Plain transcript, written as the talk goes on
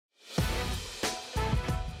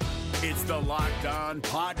It's the Locked On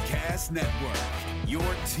Podcast Network, your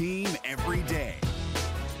team every day.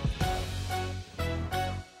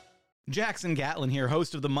 Jackson Gatlin here,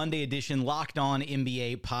 host of the Monday edition Locked On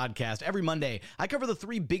NBA podcast. Every Monday, I cover the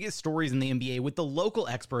three biggest stories in the NBA with the local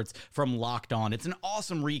experts from Locked On. It's an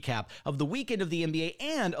awesome recap of the weekend of the NBA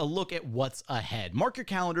and a look at what's ahead. Mark your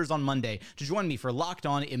calendars on Monday to join me for Locked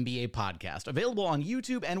On NBA podcast, available on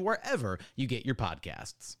YouTube and wherever you get your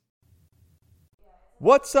podcasts.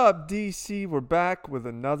 What's up, DC? We're back with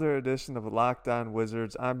another edition of Locked On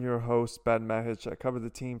Wizards. I'm your host, Ben Mehich. I cover the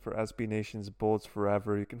team for SB Nation's Bulls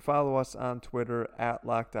Forever. You can follow us on Twitter at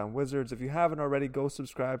Locked On Wizards. If you haven't already, go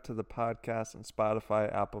subscribe to the podcast on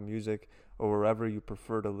Spotify, Apple Music, or wherever you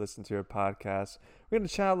prefer to listen to your podcasts. We're going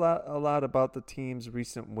to chat a lot about the team's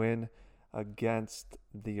recent win against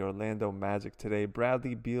the Orlando Magic today.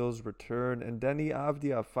 Bradley Beal's return and Deni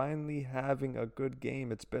Avdija finally having a good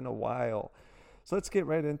game. It's been a while. So let's get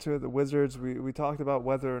right into it. The Wizards, we talked about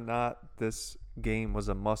whether or not this game was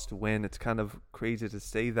a must-win. It's kind of crazy to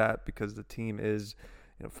say that because the team is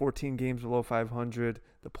 14 games below 500.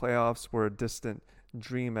 The playoffs were a distant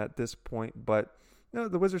dream at this point. But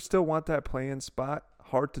the Wizards still want that play-in spot.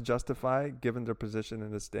 Hard to justify given their position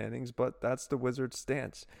in the standings, but that's the Wizards'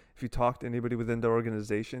 stance. If you talk to anybody within the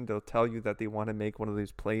organization, they'll tell you that they want to make one of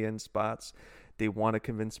these play-in spots. They want to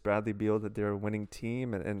convince Bradley Beal that they're a winning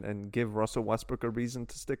team and give Russell Westbrook a reason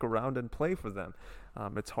to stick around and play for them.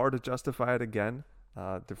 It's hard to justify it again.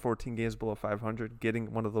 They're 14 games below 500.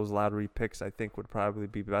 Getting one of those lottery picks, I think, would probably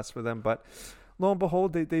be best for them. But lo and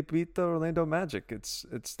behold, they beat the Orlando Magic. It's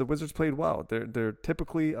the Wizards played well. They're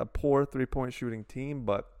typically a poor three-point shooting team,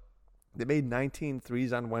 but they made 19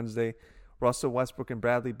 threes on Wednesday. Russell Westbrook and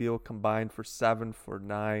Bradley Beal combined for 7 for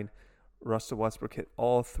 9. Russell Westbrook hit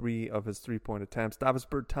all 3 of his three-point attempts. Davis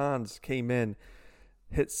Bertans came in,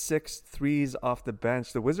 hit 6 threes off the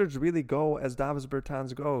bench. The Wizards really go as Davis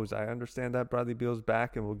Bertans goes. I understand that Bradley Beal's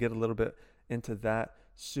back, and we'll get a little bit into that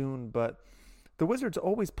soon. But the Wizards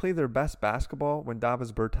always play their best basketball when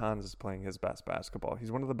Davis Bertans is playing his best basketball.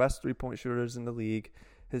 He's one of the best three-point shooters in the league.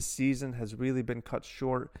 His season has really been cut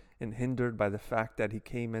short and hindered by the fact that he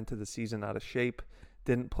came into the season out of shape,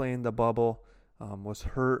 didn't play in the bubble, was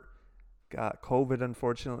hurt, got COVID,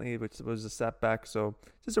 unfortunately, which was a setback. So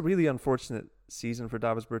just a really unfortunate season for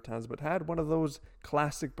Davis Bertans, but had one of those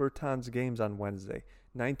classic Bertans games on Wednesday.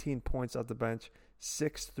 19 points off the bench,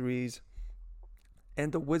 6 threes,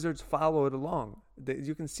 and the Wizards follow it along.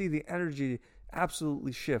 You can see the energy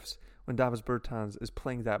absolutely shifts when Davis Bertans is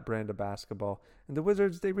playing that brand of basketball. And the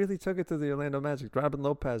Wizards, they really took it to the Orlando Magic. Robin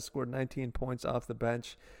Lopez scored 19 points off the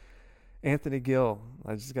bench. Anthony Gill,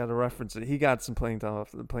 I just got to reference it. He got some playing time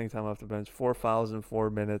off the bench. 4 fouls in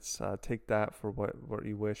 4 minutes. Take that for what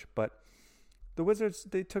you wish. But the Wizards,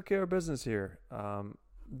 they took care of business here.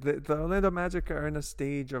 The Orlando Magic are in a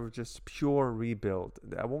stage of just pure rebuild.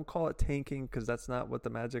 I won't call it tanking because that's not what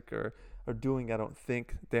the Magic are doing, I don't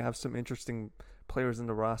think. They have some interesting players in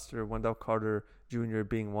the roster, Wendell Carter Jr.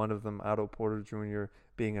 being one of them, Otto Porter Jr.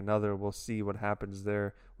 being another. We'll see what happens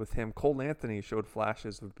there with him. Cole Anthony showed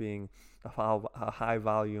flashes of being a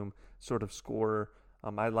high-volume sort of scorer.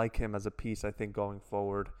 I like him as a piece, I think, going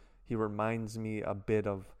forward. He reminds me a bit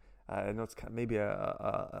of, I know it's maybe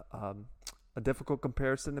a difficult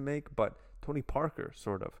comparison to make, but Tony Parker,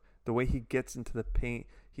 sort of. The way he gets into the paint,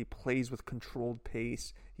 he plays with controlled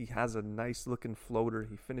pace. He has a nice-looking floater.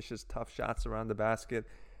 He finishes tough shots around the basket.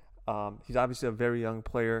 He's obviously a very young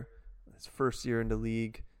player, his first year in the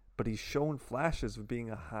league, but he's shown flashes of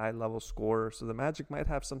being a high-level scorer. So the Magic might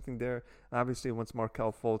have something there. Obviously, once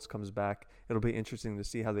Markelle Fultz comes back, it'll be interesting to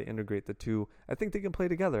see how they integrate the two. I think they can play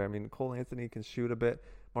together. I mean, Cole Anthony can shoot a bit.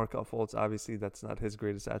 Markelle Fultz, obviously, that's not his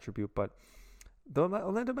greatest attribute, but the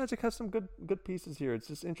Orlando Magic has some good pieces here. It's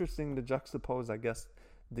just interesting to juxtapose, I guess,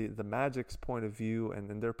 the Magic's point of view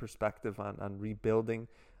and their perspective on rebuilding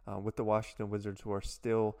with the Washington Wizards, who are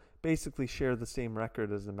still basically share the same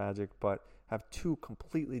record as the Magic, but have 2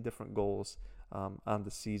 completely different goals on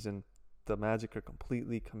the season. The Magic are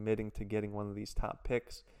completely committing to getting one of these top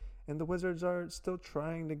picks, and the Wizards are still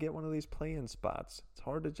trying to get one of these play-in spots. It's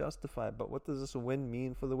hard to justify, but what does this win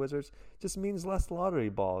mean for the Wizards? It just means less lottery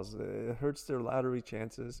balls. It hurts their lottery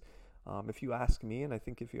chances. If you ask me, and I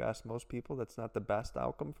think if you ask most people, that's not the best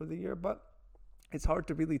outcome for the year, but it's hard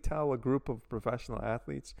to really tell a group of professional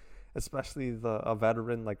athletes, especially a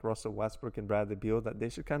veteran like Russell Westbrook and Bradley Beal, that they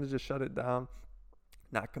should kind of just shut it down,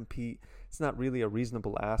 not compete. It's not really a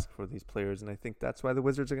reasonable ask for these players, and I think that's why the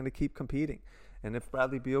Wizards are going to keep competing. And if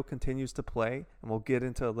Bradley Beal continues to play, and we'll get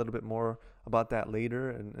into a little bit more about that later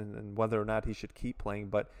and whether or not he should keep playing,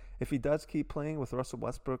 but if he does keep playing with Russell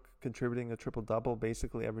Westbrook contributing a triple-double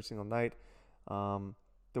basically every single night,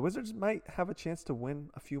 the Wizards might have a chance to win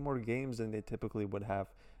a few more games than they typically would have.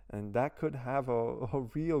 And that could have a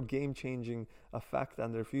real game-changing effect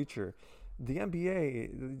on their future. The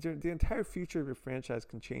NBA, the entire future of your franchise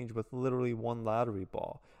can change with literally one lottery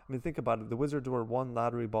ball. I mean, think about it. The Wizards were one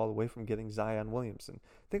lottery ball away from getting Zion Williamson.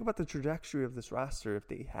 Think about the trajectory of this roster if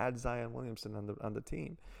they had Zion Williamson on the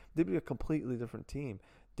team. They'd be a completely different team.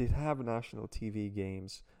 They'd have national TV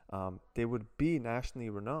games. They would be nationally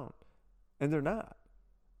renowned. And they're not.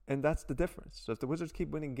 And that's the difference. So if the Wizards keep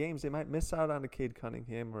winning games, they might miss out on a Cade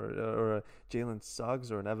Cunningham or a Jalen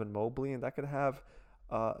Suggs or an Evan Mobley, and that could have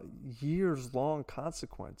years-long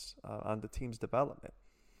consequence on the team's development.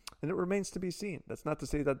 And it remains to be seen. That's not to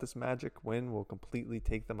say that this magic win will completely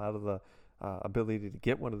take them out of the ability to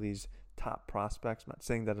get one of these top prospects. I'm not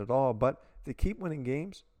saying that at all. But if they keep winning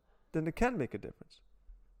games, then it can make a difference.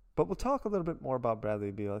 But we'll talk a little bit more about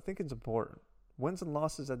Bradley Beal. I think it's important. Wins and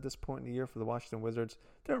losses at this point in the year for the Washington Wizards,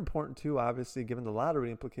 they're important too, obviously, given the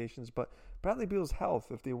lottery implications. But Bradley Beal's health,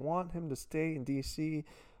 if they want him to stay in D.C.,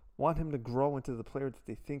 want him to grow into the player that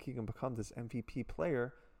they think he can become, this MVP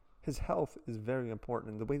player, his health is very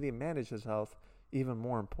important. And the way they manage his health, even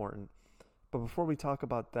more important. But before we talk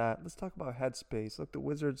about that, let's talk about headspace. Look, the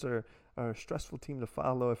Wizards are a stressful team to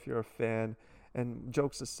follow if you're a fan. And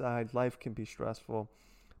jokes aside, life can be stressful.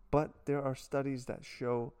 But there are studies that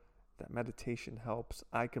show that meditation helps.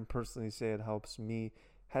 I can personally say it helps me.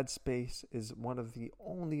 Headspace is one of the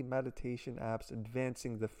only meditation apps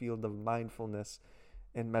advancing the field of mindfulness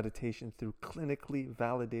and meditation through clinically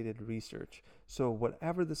validated research. So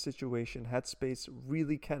whatever the situation, Headspace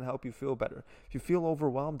really can help you feel better. If you feel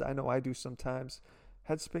overwhelmed, I know I do sometimes,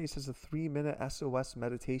 Headspace has a 3-minute SOS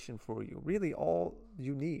meditation for you. Really all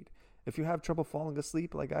you need. If you have trouble falling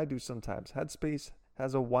asleep like I do sometimes, Headspace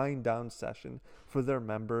has a wind down session for their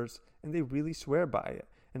members, and they really swear by it.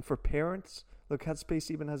 And for parents, look,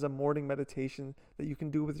 Headspace even has a morning meditation that you can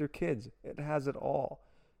do with your kids. It has it all.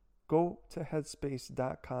 Go to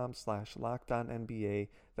headspace.com/LockedOnNBA.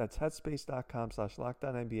 That's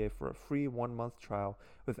headspace.com/LockedOnNBA for a free 1-month trial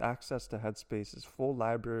with access to Headspace's full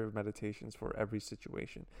library of meditations for every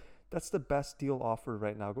situation. That's the best deal offered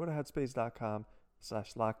right now. Go to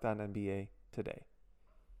headspace.com/LockedOnNBA today.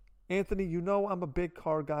 Anthony, you know I'm a big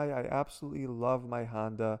car guy. I absolutely love my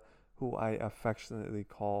Honda, who I affectionately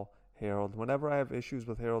call Harold. Whenever I have issues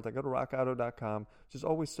with Harold, I go to rockauto.com, which is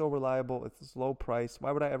always so reliable. It's low price.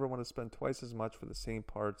 Why would I ever want to spend twice as much for the same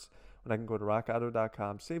parts when I can go to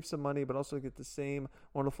rockauto.com, save some money, but also get the same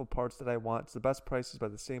wonderful parts that I want? It's the best prices by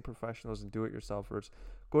the same professionals and do-it-yourselfers.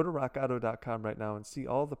 Go to rockauto.com right now and see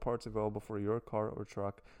all the parts available for your car or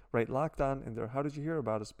truck. Write Locked On in their How Did You Hear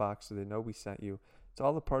About Us box so they know we sent you. It's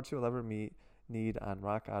all the parts you'll ever need on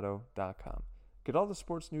rockauto.com. Get all the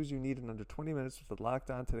sports news you need in under 20 minutes with the Locked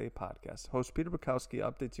On Today podcast. Host Peter Bukowski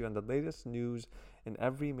updates you on the latest news in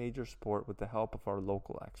every major sport with the help of our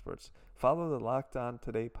local experts. Follow the Locked On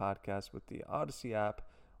Today podcast with the Odyssey app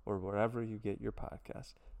or wherever you get your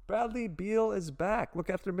podcasts. Bradley Beal is back. Look,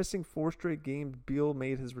 after missing 4 straight games, Beal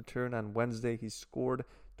made his return on Wednesday. He scored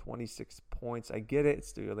 26 points. I get it.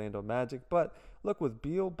 It's the Orlando Magic. But look, with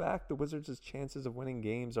Beal back, the Wizards' chances of winning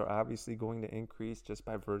games are obviously going to increase just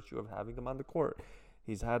by virtue of having him on the court.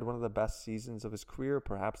 He's had one of the best seasons of his career,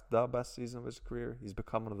 perhaps the best season of his career. He's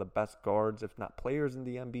become one of the best guards, if not players, in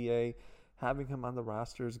the NBA. Having him on the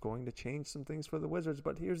roster is going to change some things for the Wizards.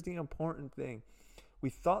 But here's the important thing. We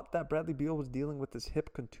thought that Bradley Beal was dealing with this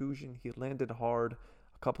hip contusion. He landed hard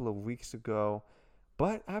a couple of weeks ago.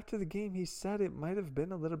 But after the game, he said it might have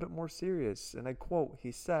been a little bit more serious. And I quote,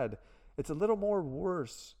 he said, "It's a little more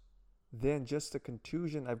worse than just a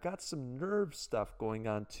contusion. I've got some nerve stuff going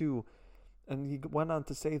on too." And he went on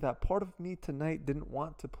to say that part of me tonight didn't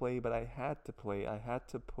want to play, but I had to play. I had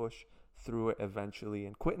to push through it eventually.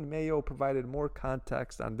 And Quentin Mayo provided more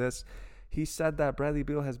context on this. He said that Bradley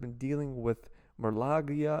Beal has been dealing with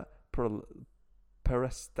myalgia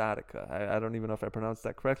peristatica. I don't even know if I pronounced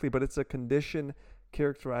that correctly, but it's a condition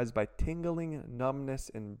characterized by tingling, numbness,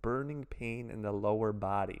 and burning pain in the lower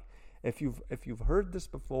body. If you've heard this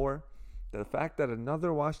before, the fact that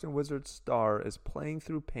another Washington Wizards star is playing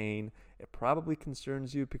through pain, it probably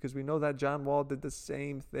concerns you because we know that John Wall did the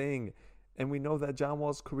same thing. And we know that John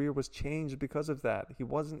Wall's career was changed because of that. He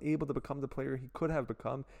wasn't able to become the player he could have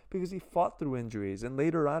become because he fought through injuries. And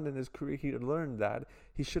later on in his career, he learned that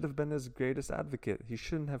he should have been his greatest advocate. He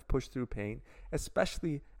shouldn't have pushed through pain,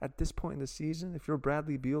 especially at this point in the season. If you're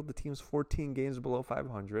Bradley Beal, the team's 14 games below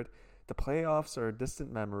 500. The playoffs are a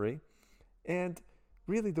distant memory. And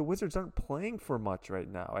really, the Wizards aren't playing for much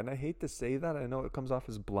right now. And I hate to say that. I know it comes off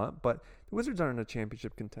as blunt, but the Wizards aren't a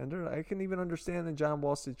championship contender. I can even understand the John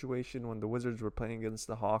Wall situation when the Wizards were playing against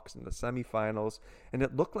the Hawks in the semifinals, and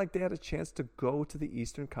it looked like they had a chance to go to the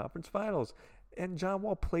Eastern Conference Finals. And John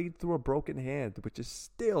Wall played through a broken hand, which is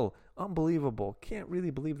still unbelievable. Can't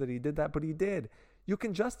really believe that he did that, but he did. You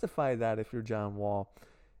can justify that if you're John Wall.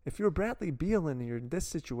 If you're Bradley Beal and you're in this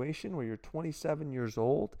situation where you're 27 years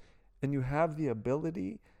old and you have the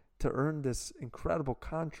ability to earn this incredible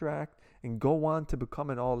contract and go on to become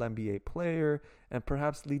an all-NBA player and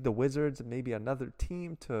perhaps lead the Wizards and maybe another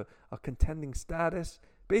team to a contending status.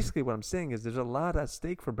 Basically what I'm saying is there's a lot at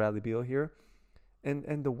stake for Bradley Beal here.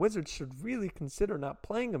 And the Wizards should really consider not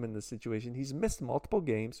playing him in this situation. He's missed multiple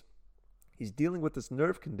games. He's dealing with this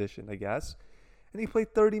nerve condition, I guess. And he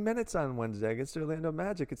played 30 minutes on Wednesday against the Orlando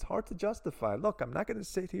Magic. It's hard to justify. Look, I'm not going to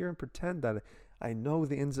sit here and pretend that I know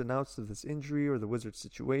the ins and outs of this injury or the Wizards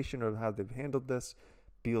situation or how they've handled this,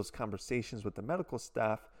 Beal's conversations with the medical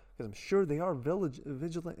staff, because I'm sure they are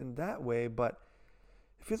vigilant in that way. But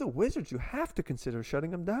if you're the Wizards, you have to consider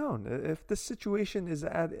shutting him down. If this situation is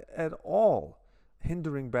at all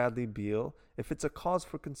hindering Bradley Beal, if it's a cause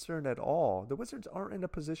for concern at all, the Wizards aren't in a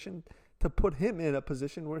position to put him in a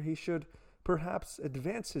position where he should perhaps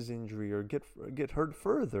advance his injury or get hurt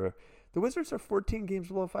further. The Wizards are 14 games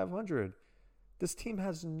below 500. This team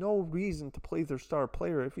has no reason to play their star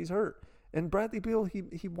player if he's hurt. And Bradley Beal,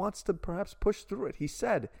 he wants to perhaps push through it. He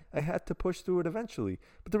said, I had to push through it eventually.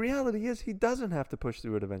 But the reality is he doesn't have to push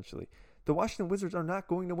through it eventually. The Washington Wizards are not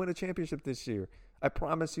going to win a championship this year. I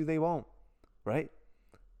promise you they won't. Right?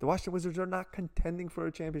 The Washington Wizards are not contending for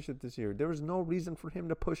a championship this year. There is no reason for him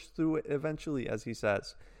to push through it eventually, as he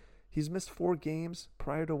says. He's missed 4 games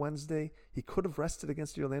prior to Wednesday. He could have rested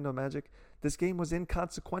against the Orlando Magic. This game was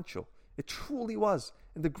inconsequential. It truly was,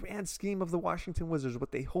 in the grand scheme of the Washington Wizards,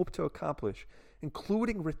 what they hope to accomplish,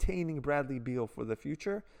 including retaining Bradley Beal for the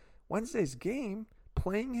future. Wednesday's game,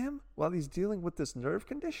 playing him while he's dealing with this nerve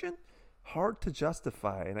condition, hard to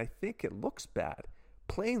justify, and I think it looks bad,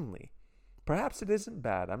 plainly. Perhaps it isn't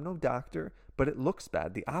bad. I'm no doctor, but it looks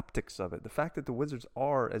bad. The optics of it, the fact that the Wizards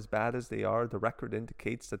are as bad as they are, the record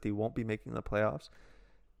indicates that they won't be making the playoffs.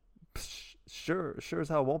 Sure as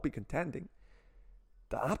hell won't be contending.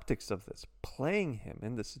 The optics of this, playing him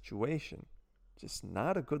in the situation, just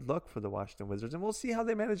not a good look for the Washington Wizards. And we'll see how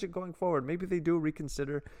they manage it going forward. Maybe they do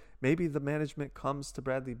reconsider. Maybe the management comes to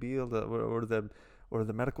Bradley Beal or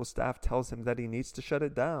the medical staff tells him that he needs to shut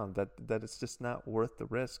it down, that it's just not worth the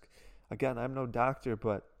risk. Again, I'm no doctor,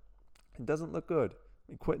 but it doesn't look good.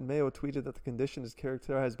 Quentin Mayo tweeted that the condition is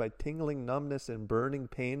characterized by tingling numbness and burning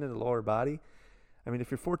pain in the lower body. I mean,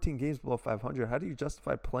 if you're 14 games below 500, how do you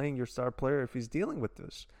justify playing your star player if he's dealing with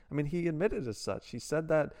this? I mean, he admitted as such. He said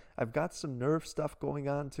that I've got some nerve stuff going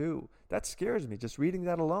on too. That scares me, just reading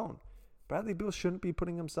that alone. Bradley Beal shouldn't be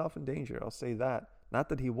putting himself in danger. I'll say that. Not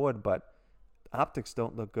that he would, but optics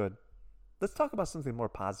don't look good. Let's talk about something more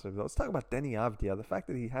positive, though. Let's talk about Deni Avdija, the fact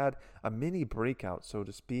that he had a mini breakout, so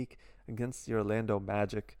to speak, against the Orlando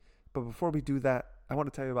Magic. But before we do that, I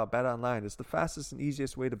want to tell you about BetOnline. It's the fastest and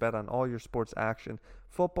easiest way to bet on all your sports action.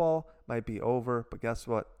 Football might be over, but guess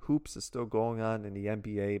what? Hoops is still going on in the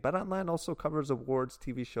NBA. BetOnline also covers awards,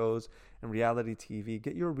 TV shows, and reality TV.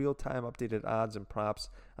 Get your real-time updated odds and props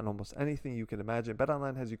on almost anything you can imagine.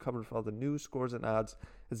 BetOnline has you covered for all the news, scores, and odds.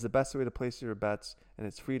 It's the best way to place your bets, and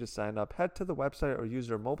it's free to sign up. Head to the website or use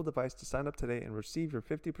your mobile device to sign up today and receive your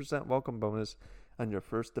 50% welcome bonus on your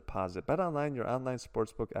first deposit. BetOnline, your online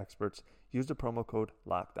sportsbook experts. Use the promo code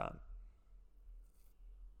LOCKEDON.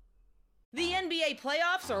 The NBA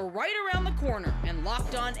playoffs are right around the corner, and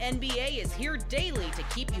Locked On NBA is here daily to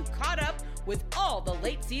keep you caught up with all the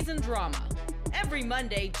late season drama. Every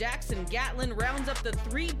Monday, Jackson Gatlin rounds up the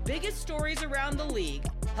 3 biggest stories around the league,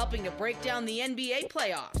 helping to break down the NBA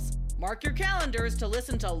playoffs. Mark your calendars to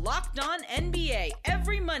listen to Locked On NBA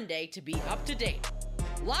every Monday to be up to date.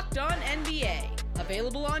 Locked On NBA,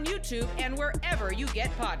 available on YouTube and wherever you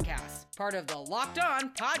get podcasts. Part of the Locked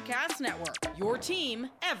On Podcast Network, your team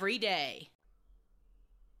every day.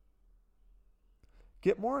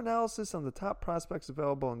 Get more analysis on the top prospects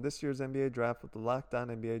available in this year's NBA Draft with the Locked On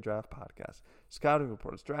NBA Draft podcast. Scouting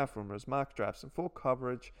reports, draft rumors, mock drafts, and full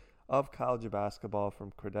coverage of college basketball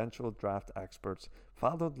from credentialed draft experts.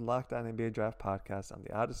 Follow the Locked On NBA Draft podcast on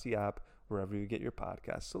the Odyssey app, wherever you get your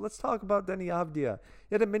podcasts. So let's talk about Deni Avdija.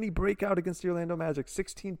 He had a mini breakout against the Orlando Magic.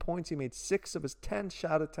 16 points. He made 6 of his 10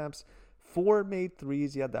 shot attempts. 4 made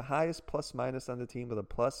threes. He had the highest plus-minus on the team with a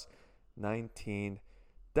plus 19.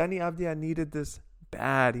 Deni Avdija needed this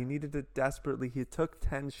bad. He needed it desperately. He took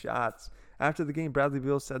 10 shots. After the game, Bradley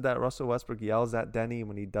Beal said that Russell Westbrook yells at Deni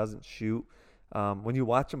when he doesn't shoot. When you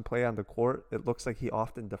watch him play on the court, it looks like he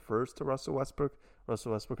often defers to Russell Westbrook.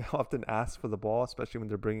 Russell Westbrook often asks for the ball, especially when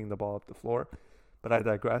they're bringing the ball up the floor. But I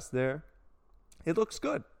digress there. It looks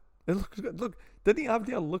good. It looks good. Look, Deni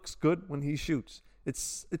Avdija looks good when he shoots.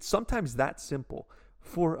 It's sometimes that simple.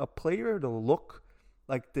 For a player to look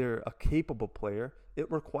like they're a capable player, it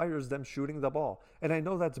requires them shooting the ball. And I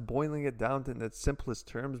know that's boiling it down to its simplest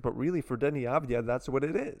terms, but really for Deni Avdija, that's what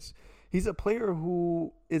it is. He's a player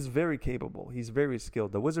who is very capable. He's very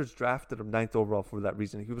skilled. The Wizards drafted him 9th overall for that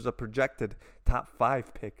reason. He was a projected top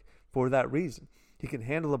 5 pick for that reason. He can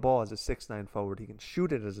handle the ball as a 6'9 forward. He can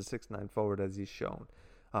shoot it as a 6'9 forward, as he's shown.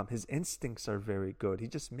 His instincts are very good. He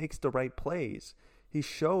just makes the right plays. He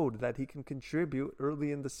showed that he can contribute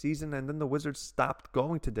early in the season, and then the Wizards stopped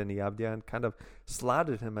going to Deni Avdija and kind of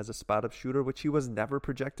slotted him as a spot-up shooter, which he was never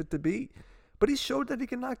projected to be. But he showed that he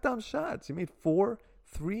can knock down shots. He made 4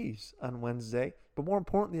 threes on Wednesday, but more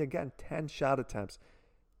importantly, again, 10 shot attempts.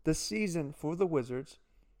 The season for the Wizards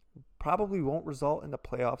probably won't result in a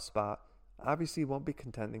playoff spot. Obviously, won't be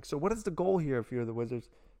contending. So what is the goal here if you're the Wizards?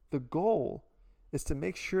 The goal is to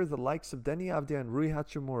make sure the likes of Deni Avdija and Rui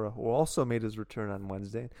Hachimura, who also made his return on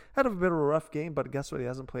Wednesday, had a bit of a rough game, but guess what? He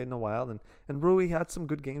hasn't played in a while, and Rui had some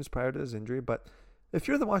good games prior to his injury. But if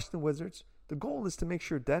you're the Washington Wizards, the goal is to make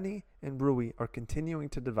sure Deni and Rui are continuing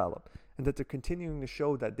to develop and that they're continuing to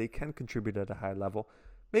show that they can contribute at a high level.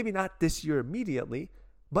 Maybe not this year immediately,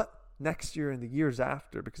 but next year and the years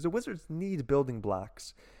after, because the Wizards need building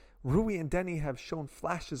blocks. Rui and Deni have shown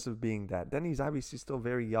flashes of being that. Deni's obviously still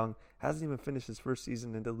very young, hasn't even finished his first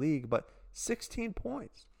season in the league, but 16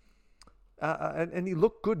 points. And he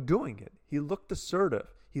looked good doing it. He looked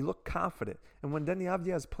assertive. He looked confident. And when Deni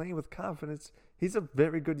Avdija is playing with confidence, he's a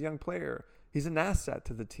very good young player. He's an asset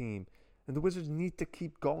to the team. And the Wizards need to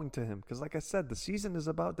keep going to him. Because like I said, the season is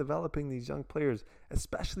about developing these young players,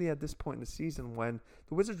 especially at this point in the season when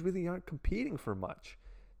the Wizards really aren't competing for much.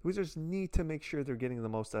 The Wizards need to make sure they're getting the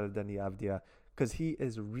most out of Deni Avdija because he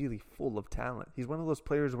is really full of talent. He's one of those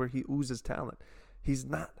players where he oozes talent. He's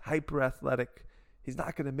not hyper athletic. He's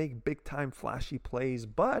not going to make big time flashy plays,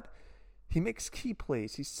 but he makes key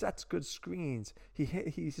plays. He sets good screens.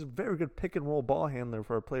 He's a very good pick and roll ball handler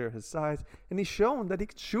for a player his size, and he's shown that he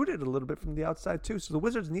can shoot it a little bit from the outside too. So the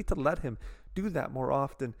Wizards need to let him do that more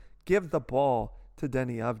often. Give the ball to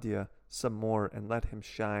Deni Avdija some more and let him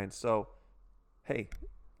shine. So, hey,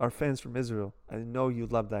 our fans from Israel, I know you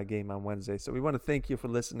loved that game on Wednesday. So we want to thank you for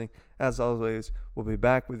listening. As always, we'll be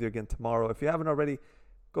back with you again tomorrow. If you haven't already,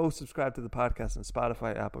 go subscribe to the podcast on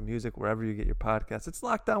Spotify, Apple Music, wherever you get your podcasts. It's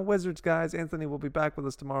Locked On Wizards, guys. Anthony will be back with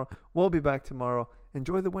us tomorrow. We'll be back tomorrow.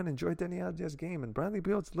 Enjoy the win. Enjoy Deni Avdija's game. And Bradley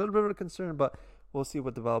Beal, it's a little bit of a concern, but we'll see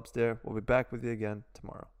what develops there. We'll be back with you again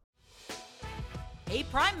tomorrow. Hey,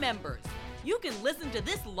 Prime members, you can listen to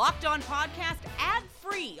this Locked On podcast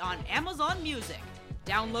ad-free on Amazon Music.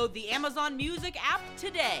 Download the Amazon Music app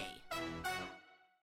today.